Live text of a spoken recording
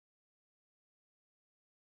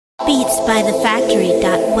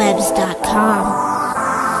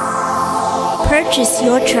beatsbythefactory.webs.com. Purchase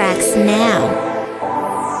your tracks now.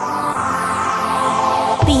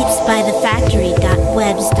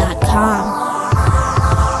 beatsbythefactory.webs.com.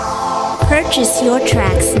 Purchase your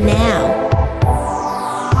tracks now.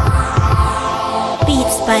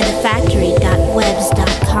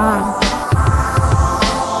 beatsbythefactory.webs.com.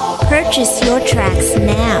 Purchase your tracks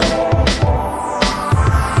now.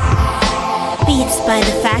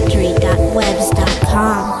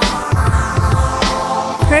 beatsbythefactory.webs.com.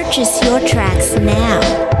 Purchase your tracks now.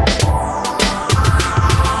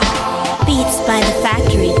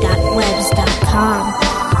 beatsbythefactory.webs.com.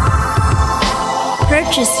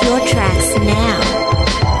 Purchase your tracks now.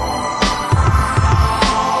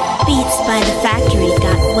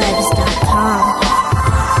 beatsbythefactory.webs.com.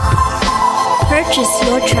 Purchase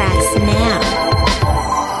your tracks now.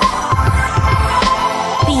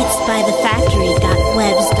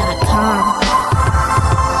 beatsbythefactory.webs.com.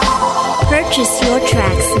 Purchase your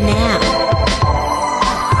tracks now.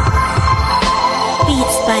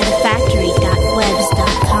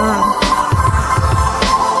 beatsbythefactory.webs.com.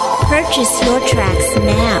 Purchase your tracks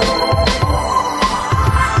now.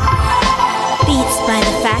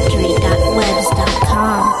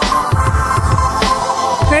 beatsbythefactory.webs.com.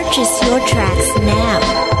 Purchase your tracks now.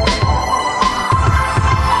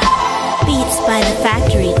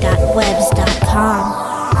 beatsbythefactory.webs.com.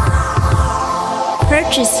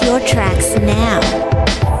 Purchase your tracks now.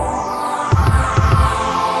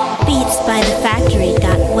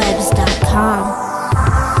 beatsbythefactory.webs.com.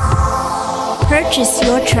 Purchase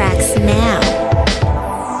your tracks now.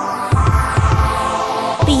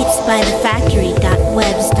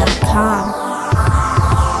 beatsbythefactory.webs.com.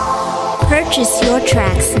 Purchase your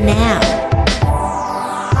tracks now.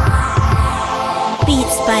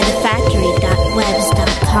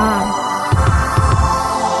 beatsbythefactory.webs.com.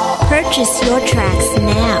 Purchase your tracks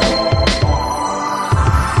now.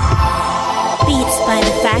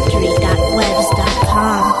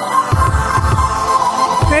 beatsbythefactory.webs.com.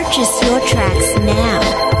 Purchase your tracks now.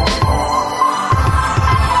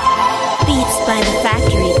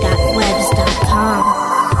 beatsbythefactory.webs.com.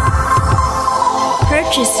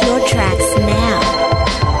 Purchase your tracks now.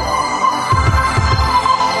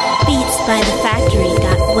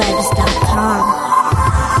 beatsbythefactory.webs.com.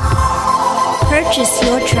 Purchase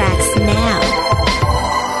your tracks now.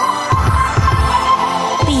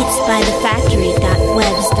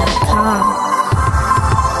 beatsbythefactory.webs.com.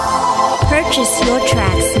 Purchase your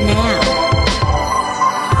tracks now.